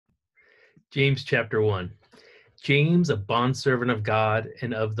James chapter 1. James, a bondservant of God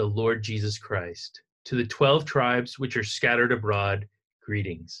and of the Lord Jesus Christ, to the 12 tribes which are scattered abroad,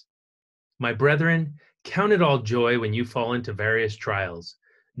 greetings. My brethren, count it all joy when you fall into various trials,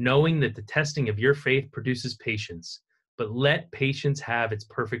 knowing that the testing of your faith produces patience. But let patience have its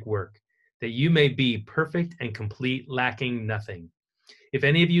perfect work, that you may be perfect and complete, lacking nothing. If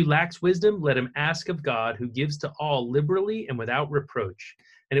any of you lacks wisdom, let him ask of God, who gives to all liberally and without reproach,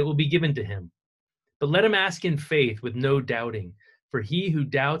 and it will be given to him. But let him ask in faith with no doubting, for he who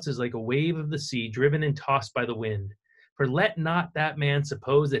doubts is like a wave of the sea driven and tossed by the wind. For let not that man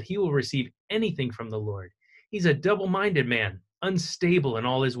suppose that he will receive anything from the Lord. He's a double-minded man, unstable in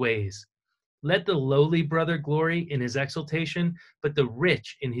all his ways. Let the lowly brother glory in his exaltation, but the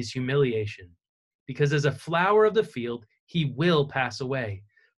rich in his humiliation. Because as a flower of the field, he will pass away.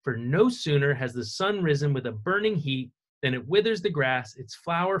 For no sooner has the sun risen with a burning heat than it withers the grass, its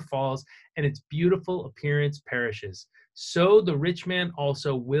flower falls, and its beautiful appearance perishes. So the rich man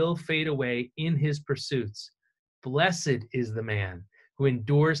also will fade away in his pursuits. Blessed is the man who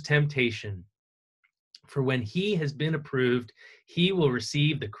endures temptation, for when he has been approved, he will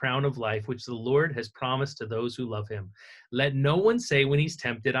receive the crown of life, which the Lord has promised to those who love him. Let no one say when he's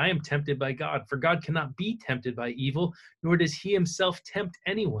tempted, I am tempted by God, for God cannot be tempted by evil, nor does he himself tempt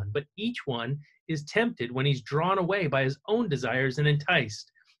anyone. But each one is tempted when he's drawn away by his own desires and enticed.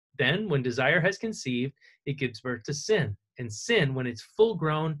 Then, when desire has conceived, it gives birth to sin. And sin, when it's full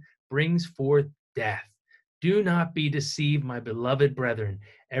grown, brings forth death. Do not be deceived, my beloved brethren.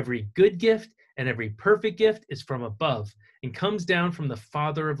 Every good gift and every perfect gift is from above and comes down from the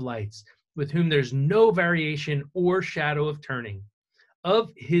Father of lights, with whom there's no variation or shadow of turning.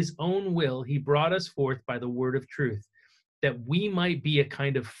 Of his own will he brought us forth by the word of truth, that we might be a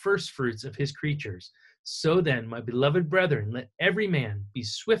kind of firstfruits of his creatures. So then, my beloved brethren, let every man be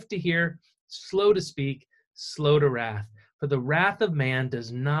swift to hear, slow to speak, slow to wrath, for the wrath of man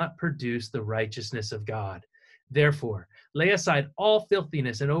does not produce the righteousness of God. Therefore, lay aside all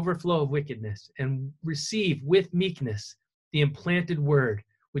filthiness and overflow of wickedness, and receive with meekness the implanted word,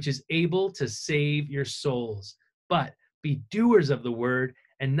 which is able to save your souls. But be doers of the word,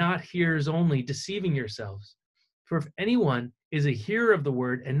 and not hearers only, deceiving yourselves. For if anyone is a hearer of the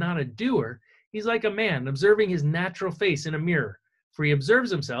word and not a doer, he's like a man observing his natural face in a mirror. For he observes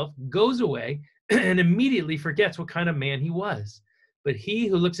himself, goes away, and immediately forgets what kind of man he was. But he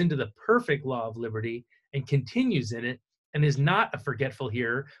who looks into the perfect law of liberty and continues in it, and is not a forgetful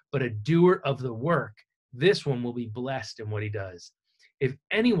hearer, but a doer of the work, this one will be blessed in what he does. If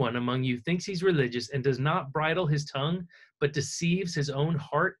anyone among you thinks he's religious and does not bridle his tongue, but deceives his own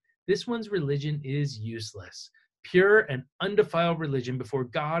heart, this one's religion is useless. Pure and undefiled religion before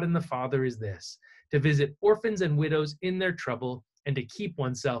God and the Father is this: to visit orphans and widows in their trouble, and to keep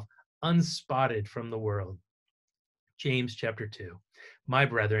oneself unspotted from the world. James chapter 2. My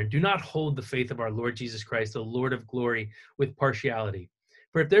brethren, do not hold the faith of our Lord Jesus Christ, the Lord of glory, with partiality.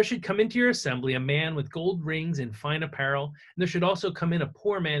 For if there should come into your assembly a man with gold rings and fine apparel, and there should also come in a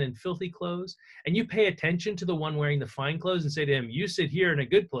poor man in filthy clothes, and you pay attention to the one wearing the fine clothes and say to him, you sit here in a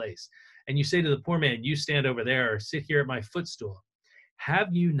good place, and you say to the poor man, you stand over there, or sit here at my footstool,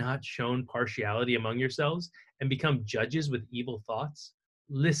 have you not shown partiality among yourselves and become judges with evil thoughts?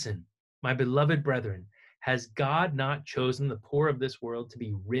 Listen, my beloved brethren, has God not chosen the poor of this world to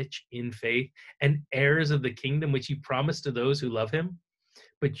be rich in faith and heirs of the kingdom which he promised to those who love him?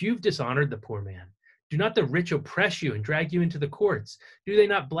 But you've dishonored the poor man. Do not the rich oppress you and drag you into the courts? Do they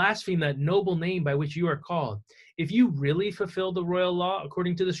not blaspheme that noble name by which you are called? If you really fulfill the royal law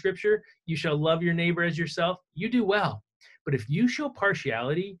according to the scripture, you shall love your neighbor as yourself, you do well. But if you show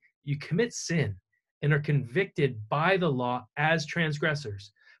partiality, you commit sin and are convicted by the law as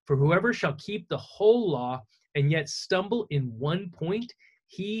transgressors. For whoever shall keep the whole law and yet stumble in one point,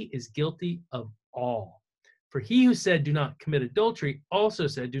 he is guilty of all. For he who said, do not commit adultery, also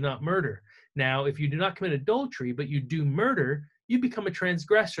said, do not murder. Now, if you do not commit adultery, but you do murder, you become a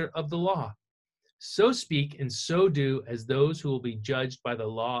transgressor of the law. So speak and so do as those who will be judged by the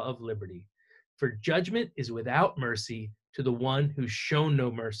law of liberty. For judgment is without mercy to the one who's shown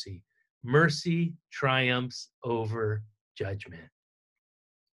no mercy. Mercy triumphs over judgment.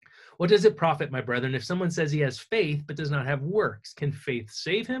 What does it profit, my brethren, if someone says he has faith but does not have works? Can faith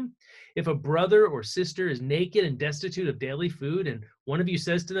save him? If a brother or sister is naked and destitute of daily food, and one of you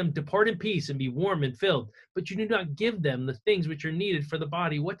says to them, depart in peace and be warm and filled, but you do not give them the things which are needed for the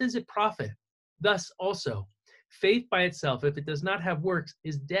body, what does it profit? Thus also, faith by itself, if it does not have works,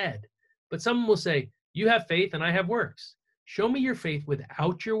 is dead. But someone will say, you have faith and I have works. Show me your faith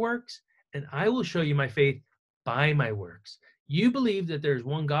without your works, and I will show you my faith by my works. You believe that there is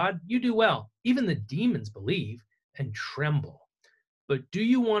one God? You do well. Even the demons believe and tremble. But do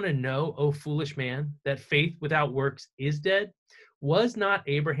you want to know, O foolish man, that faith without works is dead? Was not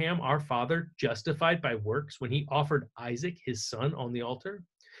Abraham, our father, justified by works when he offered Isaac, his son, on the altar?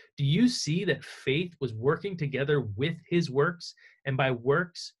 Do you see that faith was working together with his works, and by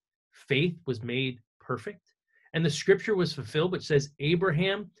works, faith was made perfect? And the scripture was fulfilled, which says,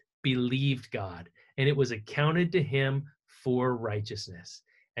 Abraham believed God, and it was accounted to him for righteousness.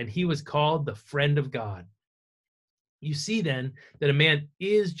 And he was called the friend of God. You see then that a man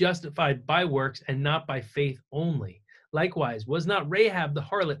is justified by works and not by faith only. Likewise, was not Rahab the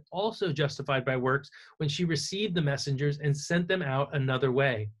harlot also justified by works when she received the messengers and sent them out another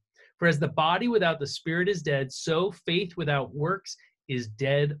way? For as the body without the spirit is dead, so faith without works is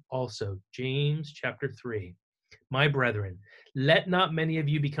dead also. James chapter 3. My brethren, let not many of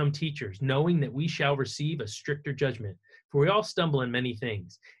you become teachers, knowing that we shall receive a stricter judgment. For we all stumble in many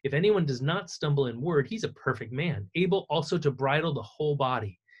things. If anyone does not stumble in word, he's a perfect man, able also to bridle the whole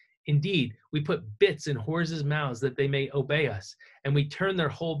body. Indeed, we put bits in horses' mouths that they may obey us, and we turn their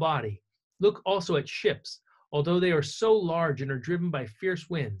whole body. Look also at ships. Although they are so large and are driven by fierce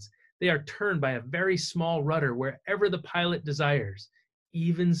winds, they are turned by a very small rudder wherever the pilot desires.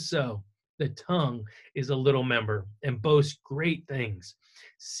 Even so, the tongue is a little member and boasts great things.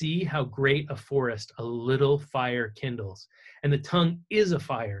 See how great a forest a little fire kindles. And the tongue is a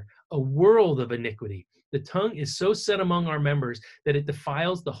fire, a world of iniquity. The tongue is so set among our members that it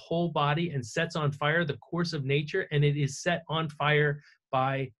defiles the whole body and sets on fire the course of nature, and it is set on fire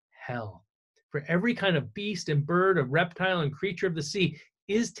by hell. For every kind of beast and bird, of reptile and creature of the sea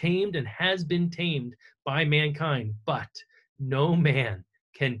is tamed and has been tamed by mankind, but no man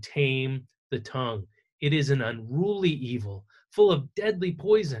can tame the tongue. It is an unruly evil, full of deadly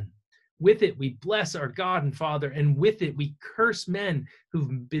poison. With it we bless our God and Father, and with it we curse men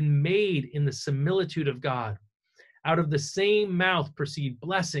who've been made in the similitude of God. Out of the same mouth proceed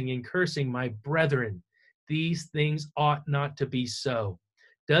blessing and cursing, my brethren. These things ought not to be so.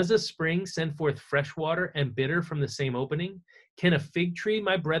 Does a spring send forth fresh water and bitter from the same opening? Can a fig tree,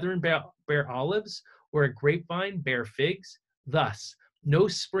 my brethren, bear olives, or a grapevine bear figs? Thus, no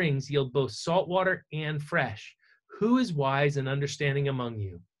springs yield both salt water and fresh. Who is wise and understanding among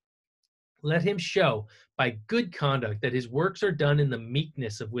you? Let him show by good conduct that his works are done in the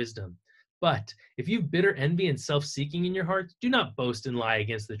meekness of wisdom. But if you've bitter envy and self-seeking in your hearts, do not boast and lie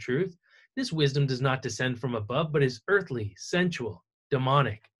against the truth. This wisdom does not descend from above, but is earthly, sensual,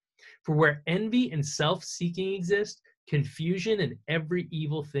 demonic. For where envy and self-seeking exist, confusion and every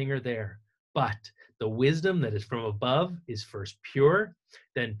evil thing are there. But the wisdom that is from above is first pure,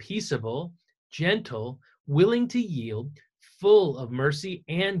 then peaceable, gentle, willing to yield, full of mercy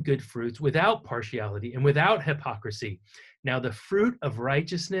and good fruits, without partiality and without hypocrisy. Now the fruit of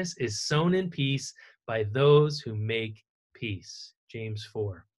righteousness is sown in peace by those who make peace. James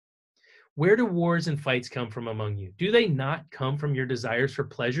 4. Where do wars and fights come from among you? Do they not come from your desires for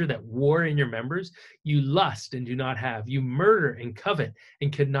pleasure that war in your members? You lust and do not have. You murder and covet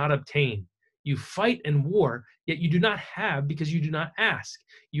and cannot obtain. You fight and war, yet you do not have because you do not ask.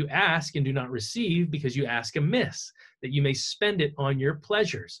 You ask and do not receive because you ask amiss, that you may spend it on your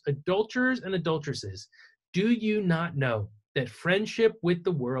pleasures. Adulterers and adulteresses, do you not know that friendship with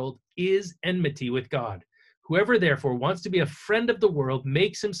the world is enmity with God? Whoever therefore wants to be a friend of the world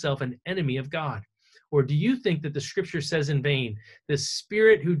makes himself an enemy of God. Or do you think that the scripture says in vain, the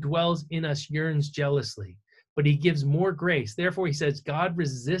Spirit who dwells in us yearns jealously, but he gives more grace? Therefore he says, God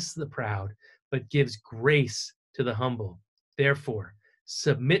resists the proud, but gives grace to the humble. Therefore,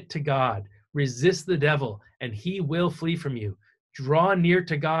 submit to God, resist the devil, and he will flee from you. Draw near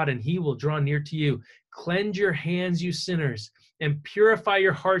to God, and he will draw near to you. Cleanse your hands, you sinners, and purify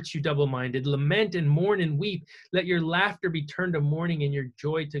your hearts, you double-minded. Lament and mourn and weep. Let your laughter be turned to mourning and your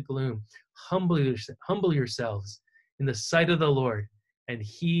joy to gloom. Humble yourselves in the sight of the Lord, and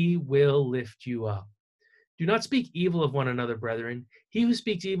he will lift you up. Do not speak evil of one another, brethren. He who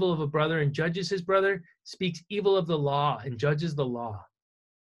speaks evil of a brother and judges his brother speaks evil of the law and judges the law.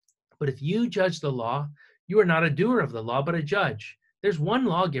 But if you judge the law, you are not a doer of the law, but a judge. There's one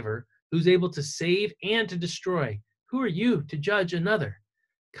lawgiver who's able to save and to destroy. Who are you to judge another?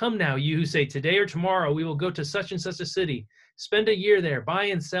 Come now, you who say, today or tomorrow we will go to such and such a city, spend a year there, buy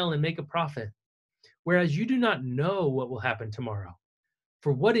and sell and make a profit. Whereas you do not know what will happen tomorrow.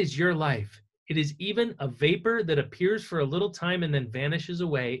 For what is your life? It is even a vapor that appears for a little time and then vanishes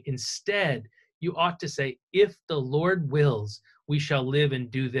away. Instead, you ought to say, if the Lord wills, we shall live and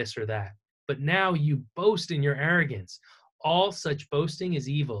do this or that. But now you boast in your arrogance. All such boasting is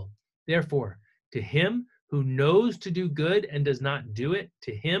evil. Therefore, to him Who knows to do good and does not do it,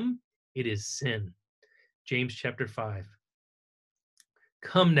 to him it is sin. James chapter 5.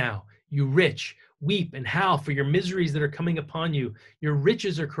 Come now, you rich, weep and howl for your miseries that are coming upon you. Your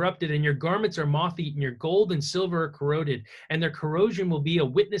riches are corrupted, and your garments are moth-eaten. Your gold and silver are corroded, and their corrosion will be a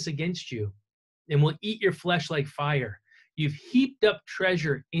witness against you, and will eat your flesh like fire. You've heaped up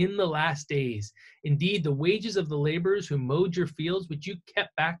treasure in the last days. Indeed, the wages of the laborers who mowed your fields, which you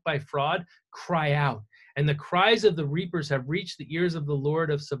kept back by fraud, cry out, and the cries of the reapers have reached the ears of the Lord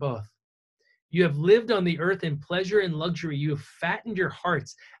of Sabaoth. You have lived on the earth in pleasure and luxury. You have fattened your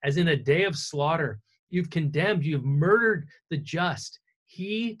hearts as in a day of slaughter. You've condemned, you have murdered the just.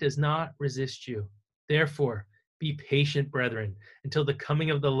 He does not resist you. Therefore, be patient, brethren, until the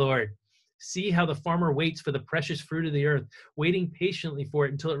coming of the Lord. See how the farmer waits for the precious fruit of the earth, waiting patiently for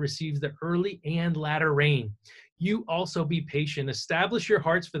it until it receives the early and latter rain. You also be patient. Establish your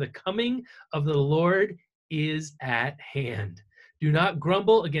hearts, for the coming of the Lord is at hand. Do not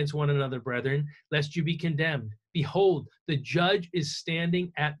grumble against one another, brethren, lest you be condemned. Behold, the judge is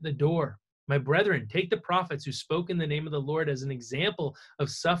standing at the door. My brethren, take the prophets who spoke in the name of the Lord as an example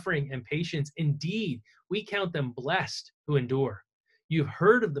of suffering and patience. Indeed, we count them blessed who endure. You've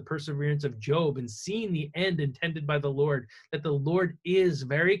heard of the perseverance of Job and seen the end intended by the Lord, that the Lord is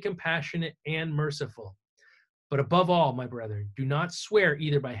very compassionate and merciful. But above all, my brethren, do not swear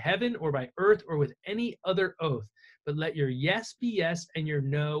either by heaven or by earth or with any other oath, but let your yes be yes and your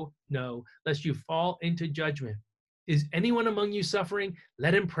no, no, lest you fall into judgment. Is anyone among you suffering?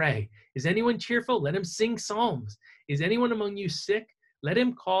 Let him pray. Is anyone cheerful? Let him sing psalms. Is anyone among you sick? Let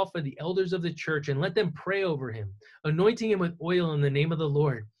him call for the elders of the church and let them pray over him, anointing him with oil in the name of the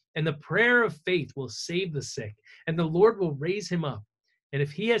Lord. And the prayer of faith will save the sick, and the Lord will raise him up. And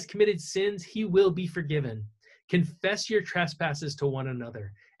if he has committed sins, he will be forgiven. Confess your trespasses to one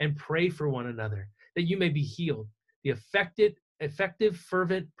another and pray for one another, that you may be healed. The effective,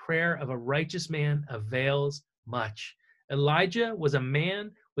 fervent prayer of a righteous man avails much. Elijah was a man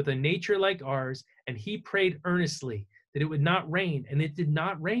with a nature like ours, and he prayed earnestly that it would not rain, and it did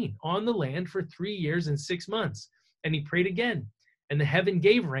not rain on the land for 3 years and 6 months. And he prayed again, and the heaven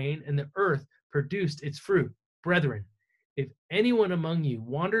gave rain, and the earth produced its fruit. Brethren, if anyone among you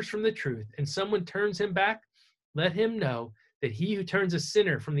wanders from the truth, and someone turns him back, let him know that he who turns a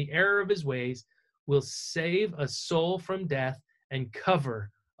sinner from the error of his ways will save a soul from death and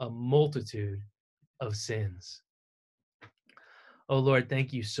cover a multitude of sins. Oh Lord,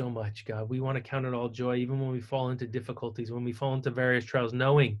 thank you so much, God. We want to count it all joy, even when we fall into difficulties, when we fall into various trials,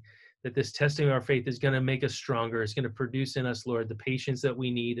 knowing that this testing of our faith is going to make us stronger. It's going to produce in us, Lord, the patience that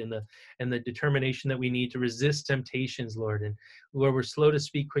we need and the determination that we need to resist temptations, Lord. And Lord, we're slow to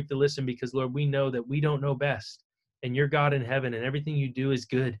speak, quick to listen, because Lord, we know that we don't know best. And you're God in heaven, and everything you do is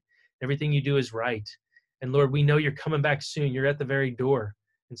good. Everything you do is right. And Lord, we know you're coming back soon. You're at the very door.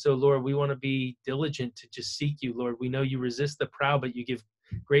 And so, Lord, we want to be diligent to just seek you, Lord. We know you resist the proud, but you give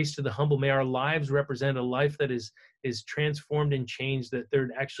grace to the humble. May our lives represent a life that is transformed and changed, that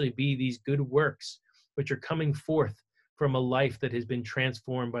there'd actually be these good works which are coming forth from a life that has been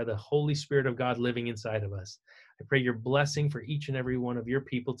transformed by the Holy Spirit of God living inside of us. I pray your blessing for each and every one of your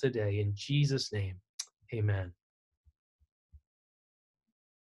people today. In Jesus' name, amen.